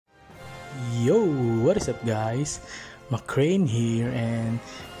Yo, what is up guys? McCrane here, and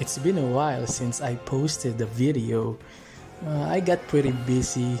it's been a while since I posted the video. I got pretty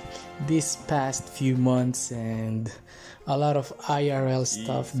busy this past few months and a lot of IRL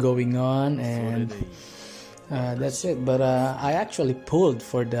stuff going on, and that's it. But I actually pulled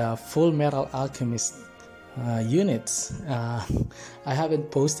for the FullMetal Alchemist units. I haven't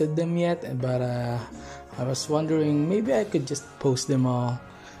posted them yet, but I was wondering maybe I could just post them all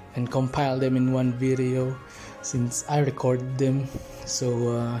and compile them in one video since I recorded them.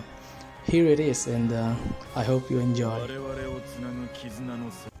 So here it is, and I hope you enjoy.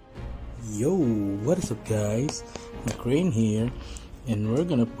 Yo, what is up guys? McCrane here, and we're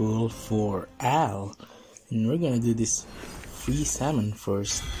gonna pull for Al, and we're gonna do this free salmon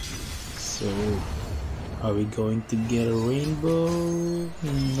first. So are we going to get a rainbow?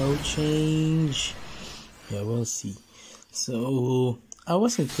 No change. Yeah, we'll see. So I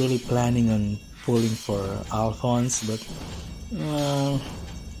wasn't really planning on pulling for Alphonse, but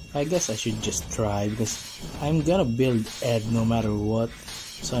I guess I should just try because I'm gonna build Ed no matter what.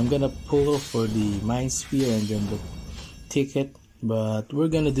 So I'm gonna pull for the Mind Spear and then the ticket, but we're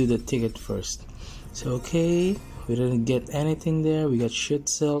gonna do the ticket first. So okay, we didn't get anything there. We got shit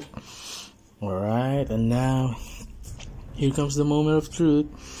silk. Alright, and now here comes the moment of truth.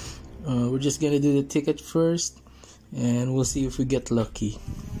 We're just gonna do the ticket first, and we'll see if we get lucky.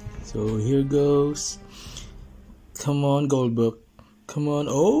 So here goes. Come on, gold book. Come on.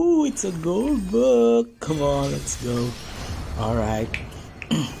 Oh, it's a gold book. Come on, let's go. Alright.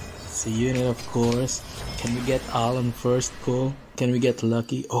 It's a unit, of course. Can we get Al on first pull? Can we get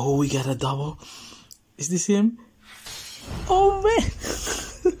lucky? Oh, we got a double. Is this him? Oh man.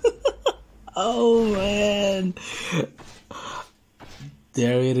 Oh man.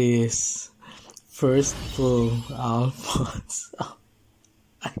 There it is. First pull, Alphonse.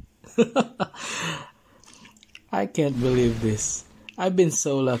 I can't believe this. I've been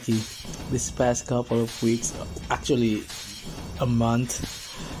so lucky this past couple of weeks, actually a month.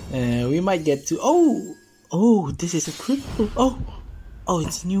 We might get to this is a critical. Oh,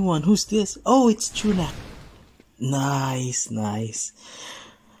 it's a new one. Who's this? Oh, it's Tuna. Nice.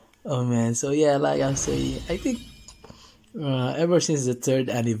 Oh man, so yeah, like I'm saying, I think ever since the 3rd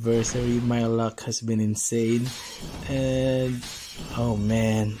anniversary, my luck has been insane. And oh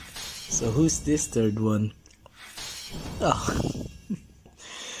man, so who's this 3rd one? Oh,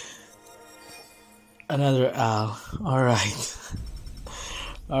 another Al.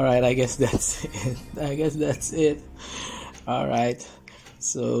 Alright, I guess that's it. Alright,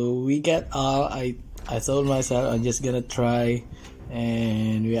 so we got Al. I told myself I'm just gonna try,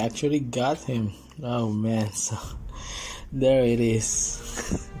 and we actually got him. Oh man, so there it is.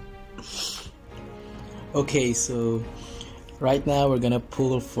 Okay, so right now we're gonna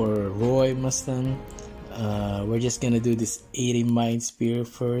pull for Roy Mustang. We're just gonna do this 80 Mind Spear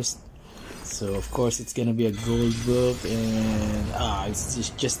first. So of course it's gonna be a gold book, and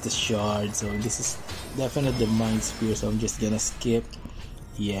it's just a shard. So this is definitely the Mind Spear, so I'm just gonna skip.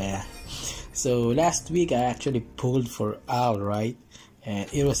 Yeah. So last week I actually pulled for Al, right? And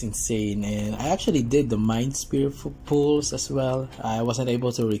it was insane, and I actually did the Mind Spear pulls as well. I wasn't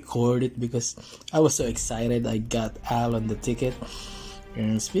able to record it because I was so excited I got Al on the ticket.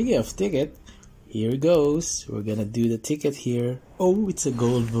 And speaking of ticket, here goes. We're gonna do the ticket here. Oh, it's a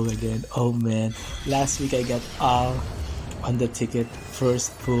gold book again. Oh man, last week I got Al on the ticket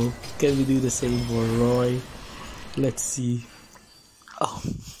first pull. Can we do the same for Roy? Let's see. Oh,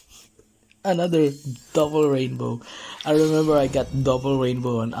 another double rainbow. I remember I got double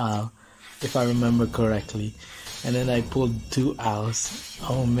rainbow on Al, if I remember correctly, and then I pulled 2 Als.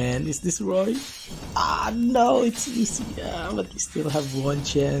 Oh man, is this Roy? No, it's easy. But we still have one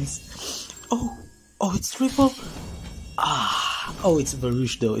chance. Oh, it's triple. Oh, it's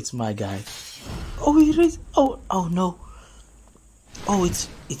Baruch though. It's my guy. Oh, it is. Oh no. Oh, it's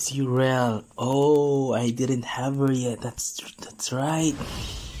Urel. Oh, I didn't have her yet. That's right.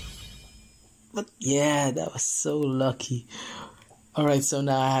 But yeah, that was so lucky. Alright, so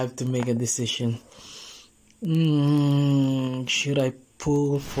now I have to make a decision. Should I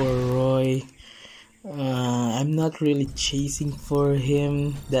pull for Roy? I'm not really chasing for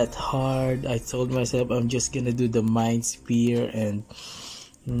him that hard. I told myself I'm just gonna do the Mind Spear and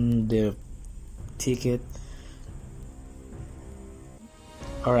the ticket.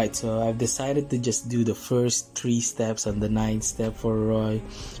 Alright, so I've decided to just do the first 3 steps on the 9th step for Roy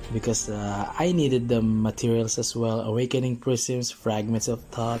because I needed the materials as well. Awakening Prisms, Fragments of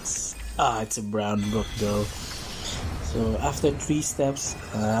Thoughts. It's a brown book though. So after 3 steps,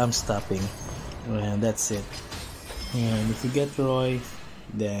 I'm stopping. And that's it. And if we get Roy,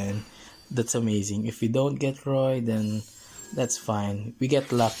 then That's amazing. If we don't get Roy, then that's fine. We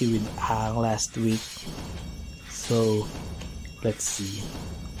get lucky with Hang last week. So let's see.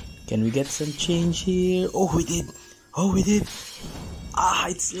 Can we get some change here? Oh, we did. Oh, we did. Ah,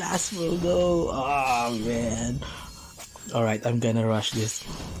 it's last roll though. Oh, man. Alright, I'm gonna rush this.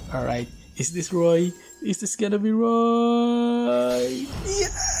 Alright, is this Roy? Is this gonna be Roy?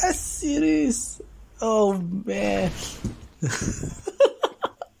 Yes, it is. Oh, man.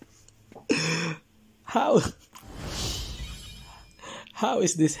 How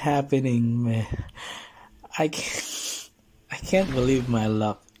is this happening, man? I can't believe my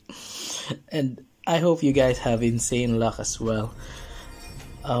luck. And I hope you guys have insane luck as well.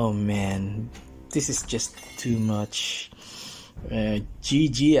 Oh man, this is just too much.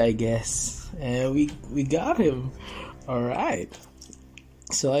 GG, I guess. We got him. All right.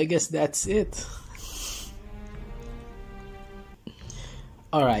 So I guess that's it.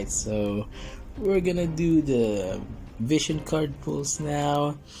 All right. So we're gonna do the vision card pulls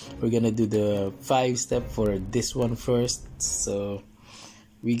now. We're gonna do the 5-step for this one first. So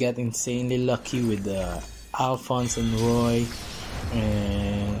we got insanely lucky with the Alphonse and Roy,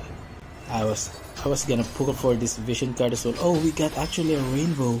 and I was gonna pull for this vision card as well. Oh, we got actually a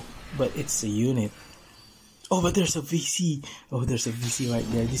rainbow, but it's a unit. Oh, but there's a VC. Oh, there's a VC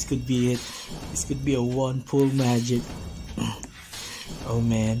right there. This could be it. This could be a one pull magic. Oh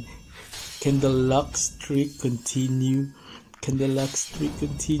man, can the luck streak continue? Can the luck streak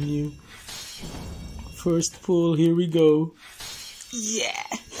continue? First pull, here we go. Yeah.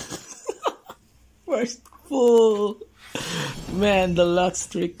 First pull. Man, the luck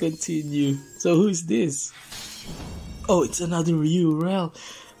streak continue. So who's this? Oh, it's another Rel.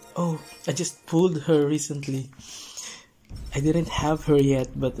 Oh, I just pulled her recently. I didn't have her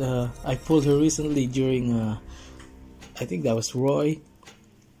yet, but I pulled her recently during I think that was Roy.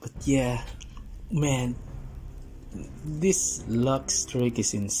 But yeah, man, this luck streak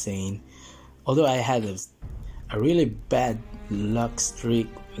is insane. Although I had a really bad luck streak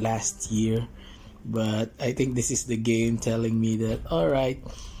last year, but I think this is the game telling me that alright,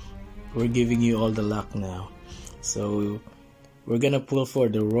 we're giving you all the luck now. So we're gonna pull for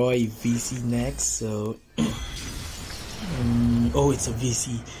the Roy VC next. So oh, it's a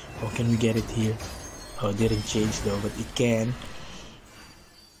VC. Oh, can we get it here? Oh, it didn't change though, but it can.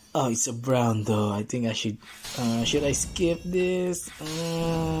 Oh, it's a brown though. I think I should I skip this?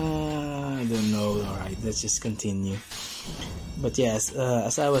 I don't know. Alright, let's just continue. But yes,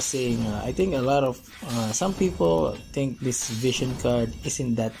 as I was saying, I think a lot of some people think this vision card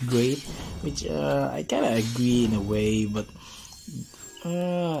isn't that great, which I kind of agree in a way, but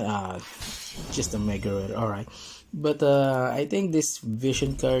just a mega rare. Alright, but I think this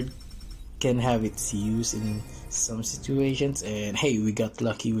vision card can have its use in some situations, and hey, we got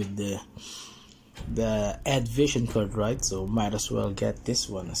lucky with the add vision card, right? So might as well get this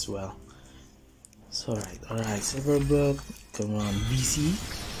one as well. So alright, Silverbook, come on, VC.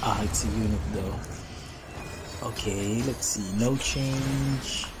 It's a unit though. Okay, let's see, no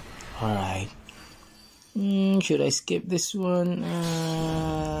change. Alright, should I skip this one?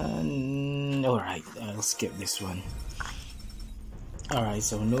 Alright, I'll skip this one. Alright,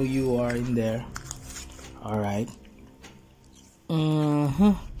 so no UR in there. Alright.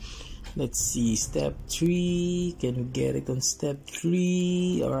 Let's see, step 3. Can we get it on step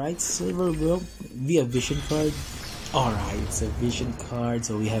 3? Alright, silver bro via vision card. Alright, it's a vision card,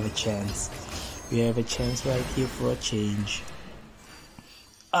 so we have a chance. We have a chance right here for a change.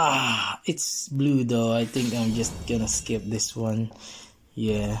 It's blue though. I think I'm just gonna skip this one.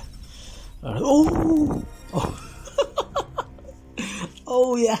 Yeah. Alright. Oh!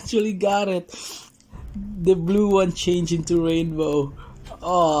 Oh, we actually got it. The blue one changed into rainbow.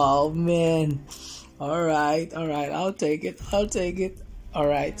 Oh man. Alright, I'll take it.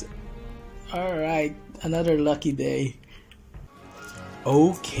 Alright, another lucky day.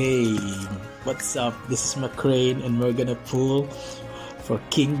 Okay, what's up? This is McCrane, and we're gonna pull for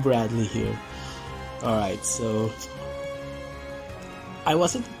King Bradley here. Alright, so I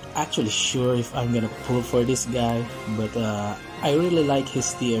wasn't actually sure if I'm gonna pull for this guy, but I really like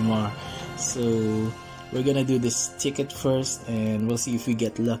his TMR, so we're gonna do this ticket first and we'll see if we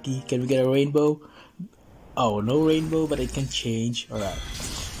get lucky. Can we get a rainbow? Oh, no rainbow, but it can change. Alright,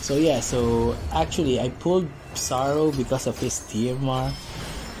 so yeah, so actually I pulled Sorrow because of his TMR,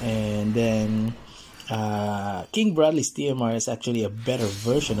 and then King Bradley's TMR is actually a better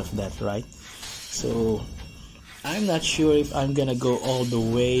version of that, right? So I'm not sure if I'm gonna go all the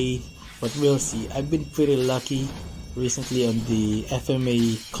way, but we'll see. I've been pretty lucky recently on the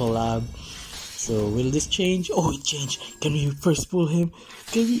FMA collab, So will this change? Oh, it changed. Can we first pull him?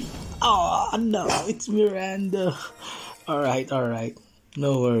 Can we? Oh no, it's Miranda. Alright,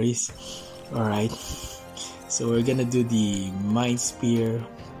 no worries. Alright, so we're gonna do the Mind Spear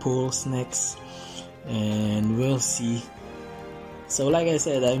pulls next, and we'll see. So like I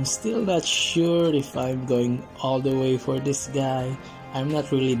said, I'm still not sure if I'm going all the way for this guy. I'm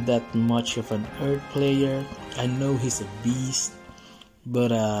not really that much of an Earth player. I know he's a beast, but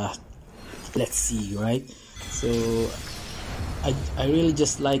let's see, right? So I really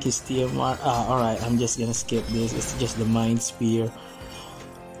just like his TMR. Alright, I'm just gonna skip this. It's just the Mind Spear.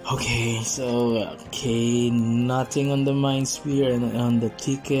 Okay, so nothing on the Mind Spear and on the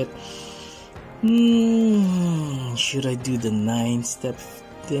ticket. Should I do the 9-step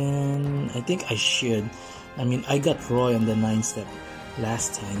then? I think I should. I mean, I got Roy on the 9-step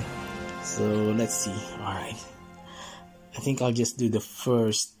last time, so let's see. Alright, I think I'll just do the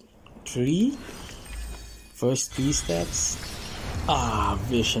first three steps.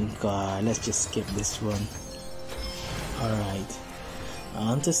 Vision card. Let's just skip this one. Alright,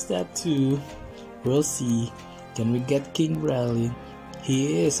 on to step 2. We'll see. Can we get King Bradley?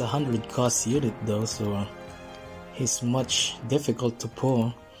 He is 100 cost unit though, so he's much difficult to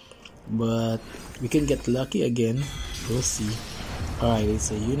pull, but we can get lucky again. We'll see. Alright,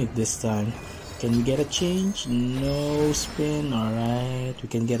 it's a unit this time. Can we get a change? No spin. Alright, we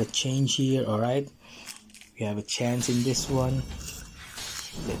can get a change here. Alright, we have a chance in this one.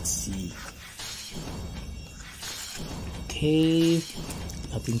 Let's see. Okay,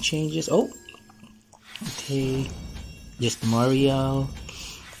 nothing changes. Oh, okay, just Mariel.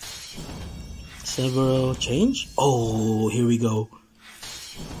 Several change. Oh, here we go.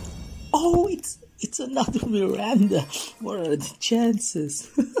 Oh, it's another Miranda. What are the chances?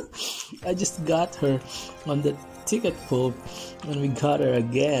 I just got her on the ticket pull and we got her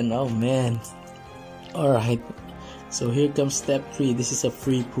again. Oh man. Alright, so here comes step 3. This is a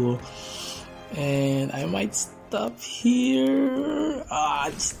free pull, and I might stop here.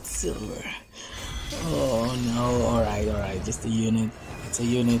 Just silver. Oh no. Alright, just a unit. It's a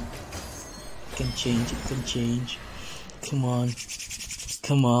unit. It can change. Come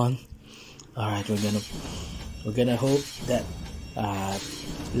on. Alright, we're gonna hope that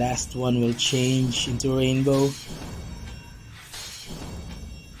last one will change into rainbow.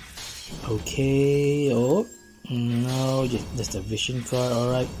 Okay. Oh no, just a vision card.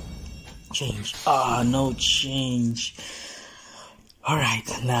 Alright, change. No change.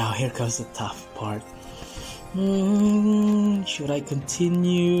 Alright, now here comes the tough part. Should I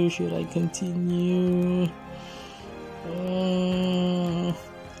continue?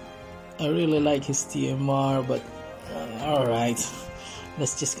 I really like his TMR, but alright,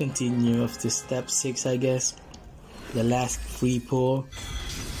 let's just continue up to step 6, I guess. The last free pull.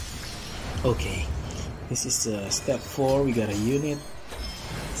 Okay, this is step 4. We got a unit.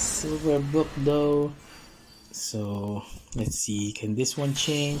 Silver book though. So let's see, can this one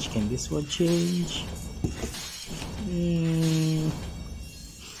change?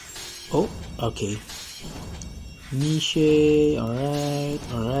 Oh, okay. Niche. Alright,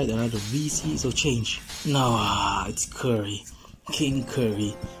 another VC. So change. No, it's Curry. King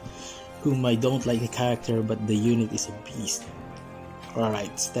Curry, whom I don't like the character, but the unit is a beast.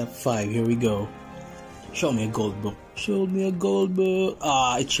 Alright, step 5, here we go. Show me a gold book. It showed me a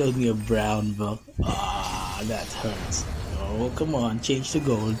brown book. That hurts. Oh, come on, change to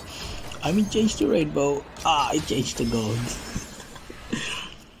gold. I mean, change to rainbow. It changed to gold.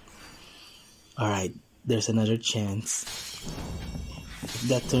 Alright, there's another chance. If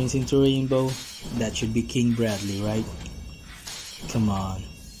that turns into rainbow, that should be King Bradley, right? Come on.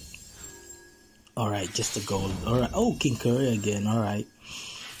 Alright, just a gold. Alright, oh, King Curry again. Alright.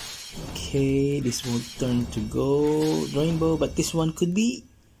 Okay, this won't turn to gold, rainbow, but this one could be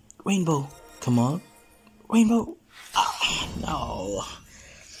rainbow. Come on, rainbow. No.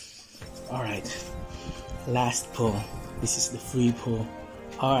 Alright, last pull. This is the free pull.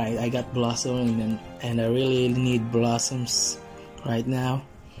 Alright, I got Blossom and I really need Blossoms right now.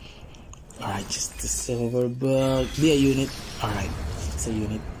 Alright, just the silver bug. Be a unit. Alright, it's a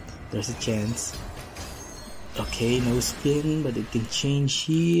unit. There's a chance. Okay, no spin, but it can change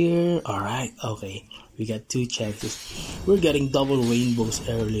here. Alright, okay. We got 2 chances. We're getting double rainbows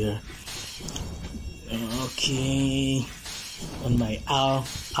earlier. Okay. On my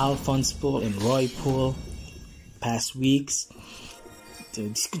Alphonse pull and Roy pull past weeks. So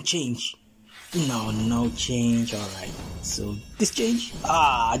this can change. No change. Alright. So this change.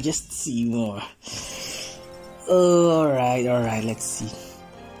 Just see more. Alright, let's see.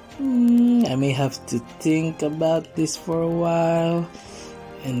 I may have to think about this for a while.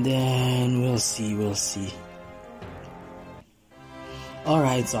 and then we'll see.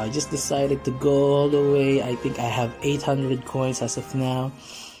 Alright, so I just decided to go all the way. I think I have 800 coins as of now,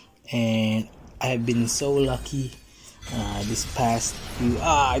 and I've been so lucky this past few.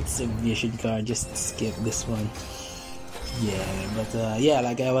 It's a vision card, just skip this one. Yeah, but yeah,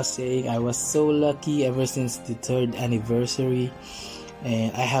 like I was saying, I was so lucky ever since the 3rd anniversary,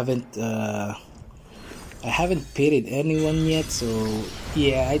 and I haven't pitted anyone yet, so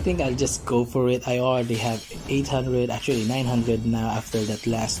yeah, I think I'll just go for it. I already have 800, actually 900 now after that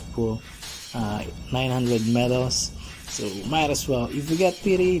last pull, 900 medals, so might as well. If we get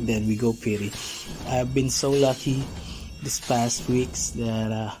pity, then we go pity. I've been so lucky this past weeks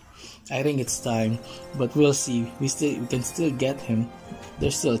that I think it's time, but we'll see. We can still get him.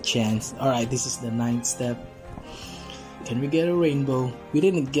 There's still a chance. Alright, this is the 9th step. Can we get a rainbow? We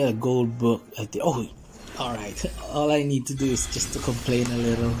didn't get a gold book at the alright, all I need to do is just to complain a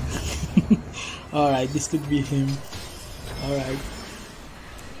little. Alright, this could be him. Alright.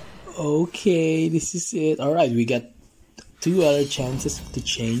 Okay, this is it. Alright, we got 2 other chances to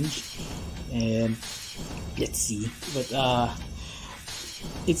change, and let's see. But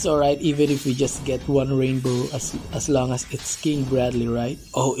it's alright even if we just get 1 rainbow, as long as it's King Bradley, right?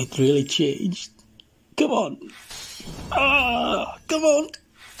 Oh, it really changed. Come on. Come on.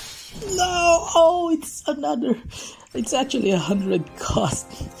 No, oh, it's another. It's actually 100 cost.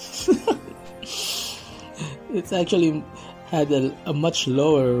 It's actually had a much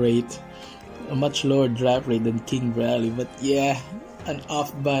lower rate, a much lower draft rate than King Bradley. But yeah, an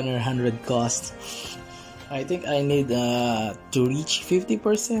off banner 100 cost. I think I need to reach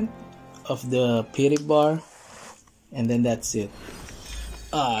 50% of the pity bar, and then that's it.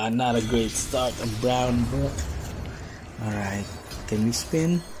 Not a great start. A brown book. Alright, can we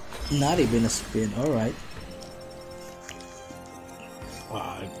spin? Not even a spin. Alright.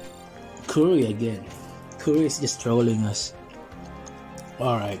 Curry again. Curry is just trolling us.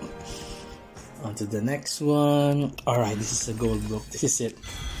 Alright. On to the next one. Alright, this is a gold book. This is it.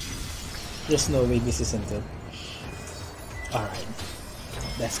 There's no way this isn't it. Alright.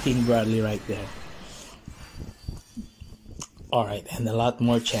 That's King Bradley right there. Alright, and a lot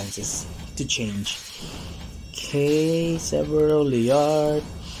more chances to change. Okay, several Liard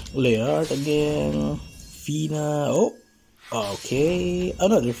again. Fina. Oh, okay,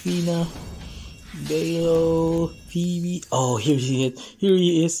 another Fina. Balo, Phoebe. Oh, here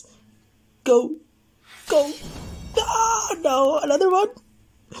he is. Go. No, another one.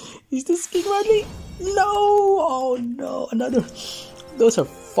 Is this King Bradley? No. Oh no, another. Those are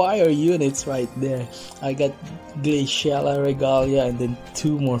fire units right there. I got Glaciala Regalia and then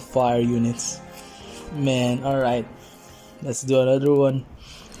 2 more fire units. Man, alright. Let's do another one.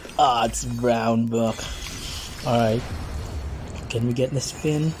 It's brown book. Alright. Can we get the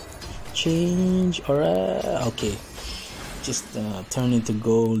spin? Change. Alright. Okay. Just turn into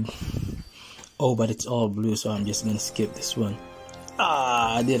gold. Oh, but it's all blue, so I'm just gonna skip this one.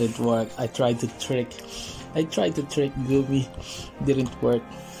 It didn't work. I tried to trick Gooby. Didn't work.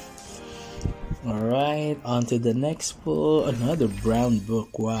 Alright, on to the next pull. Another brown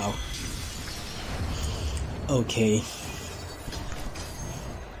book. Wow. Okay.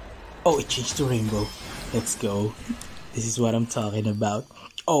 Oh, it changed to rainbow. Let's go. This is what I'm talking about.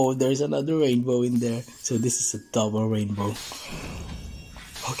 Oh, there's another rainbow in there. So this is a double rainbow.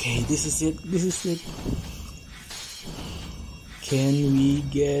 Okay, this is it. Can we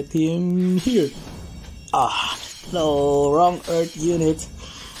get him here? No, wrong Earth unit.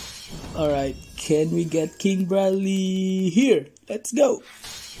 Alright, can we get King Bradley here? Let's go.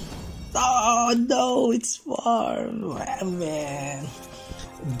 Oh no, it's far. Man.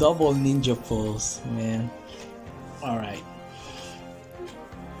 Double ninja pulls, man. Alright,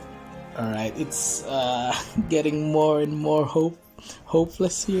 it's getting more and more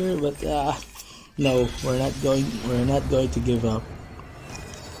hopeless here, but no, we're not going to give up.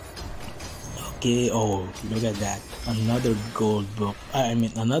 Okay, oh, look at that. Another gold book.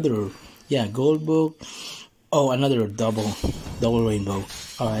 Gold book. Oh, another double rainbow.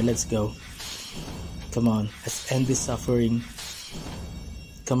 Alright, let's go. Come on, let's end this suffering.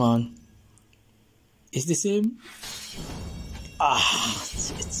 Come on. Is this him?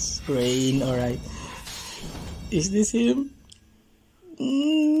 It's rain. Alright. Is this him?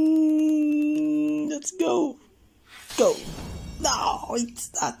 Let's go. No, it's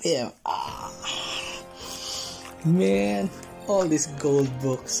not him. Man, all these gold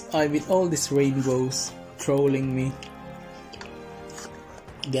books. All these rainbows trolling me.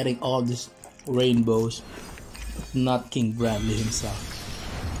 Getting all these rainbows. Not King Bradley himself.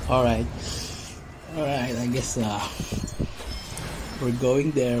 Alright, I guess we're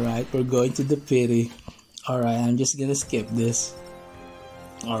going there, right? We're going to the pity. Alright, I'm just gonna skip this.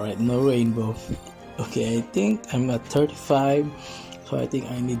 Alright, no rainbow. Okay, I think I'm at 35, so I think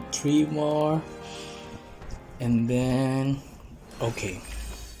I need 3 more. And then, okay.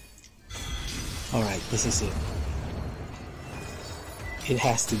 Alright, this is it. It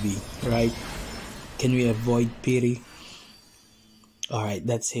has to be, right? Can we avoid pity? Alright,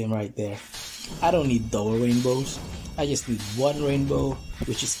 that's him right there. I don't need double rainbows. I just need 1 rainbow,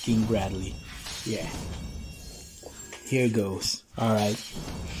 which is King Bradley. Yeah. Here goes. Alright.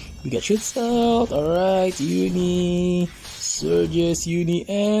 We got shoots out. Alright. Uni. Surges, Uni,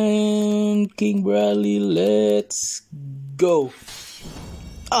 and King Bradley. Let's go.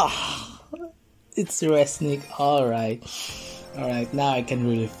 Ah. It's Resnick. Alright. Alright. Now I can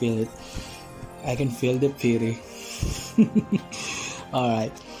really feel it. I can feel the pity.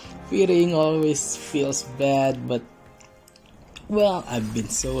 Alright. Pitying always feels bad, but well, I've been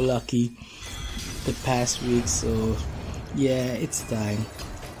so lucky the past week, so yeah, it's time.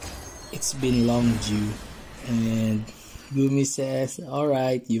 It's been long due. And Gumi says,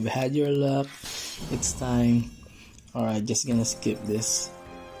 alright, you've had your luck. It's time. Alright, just gonna skip this.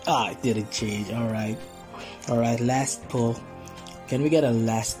 Ah, it didn't change. Alright. Alright, last pull. Can we get a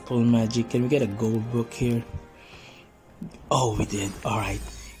last pull magic? Can we get a gold book here? Oh, we did. Alright.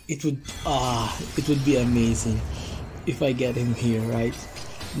 It would be amazing if I get him here, right?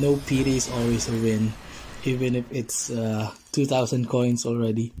 No pity is always a win, even if it's 2,000 coins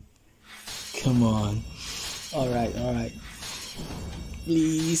already. Come on. Alright, alright.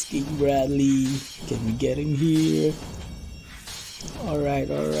 Please, King Bradley. Can we get him here?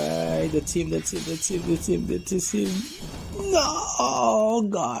 Alright, alright. That's him, that's him, that's him, that's him, that's him. No,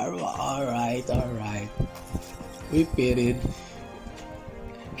 Garba. Alright, alright. We pitied.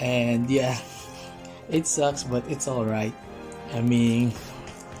 And yeah, it sucks, but it's alright. I mean,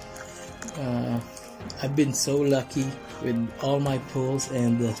 I've been so lucky with all my pulls,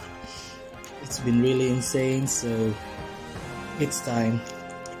 and it's been really insane, so it's time.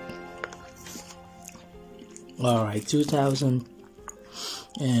 Alright, 2,000,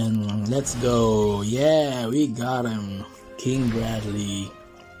 and let's go. Yeah, we got him, King Bradley.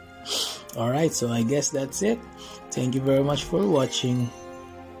 Alright, so I guess that's it. Thank you very much for watching.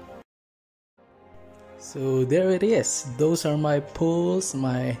 So there it is. Those are my pulls,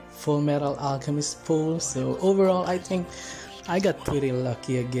 my FullMetal Alchemist pulls. So overall, I think I got pretty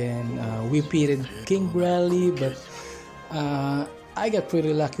lucky again. We beated King Bradley, but I got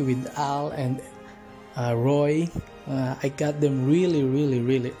pretty lucky with Al and Roy. I got them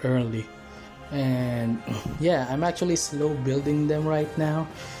really early, and yeah, I'm actually slow building them right now.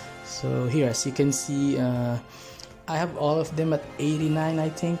 So here, as you can see, I have all of them at 89, I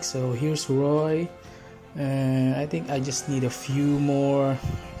think. So here's Roy. I think I just need a few more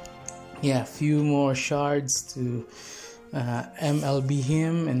shards to MLB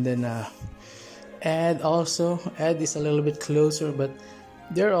him, and then Ed is a little bit closer, but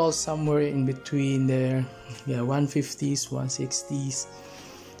they're all somewhere in between there. Yeah, 150s, 160s.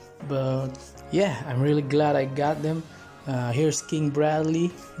 But yeah, I'm really glad I got them. Here's King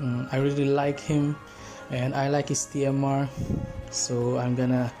Bradley. I really like him, and I like his TMR, so I'm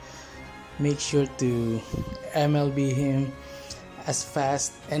gonna make sure to MLB him as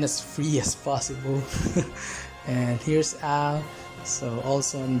fast and as free as possible. And here's Al, so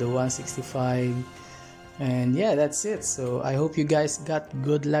also on the 165. And yeah, that's it. So I hope you guys got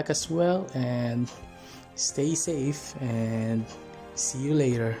good luck as well, and stay safe, and see you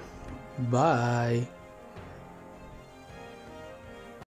later. Bye.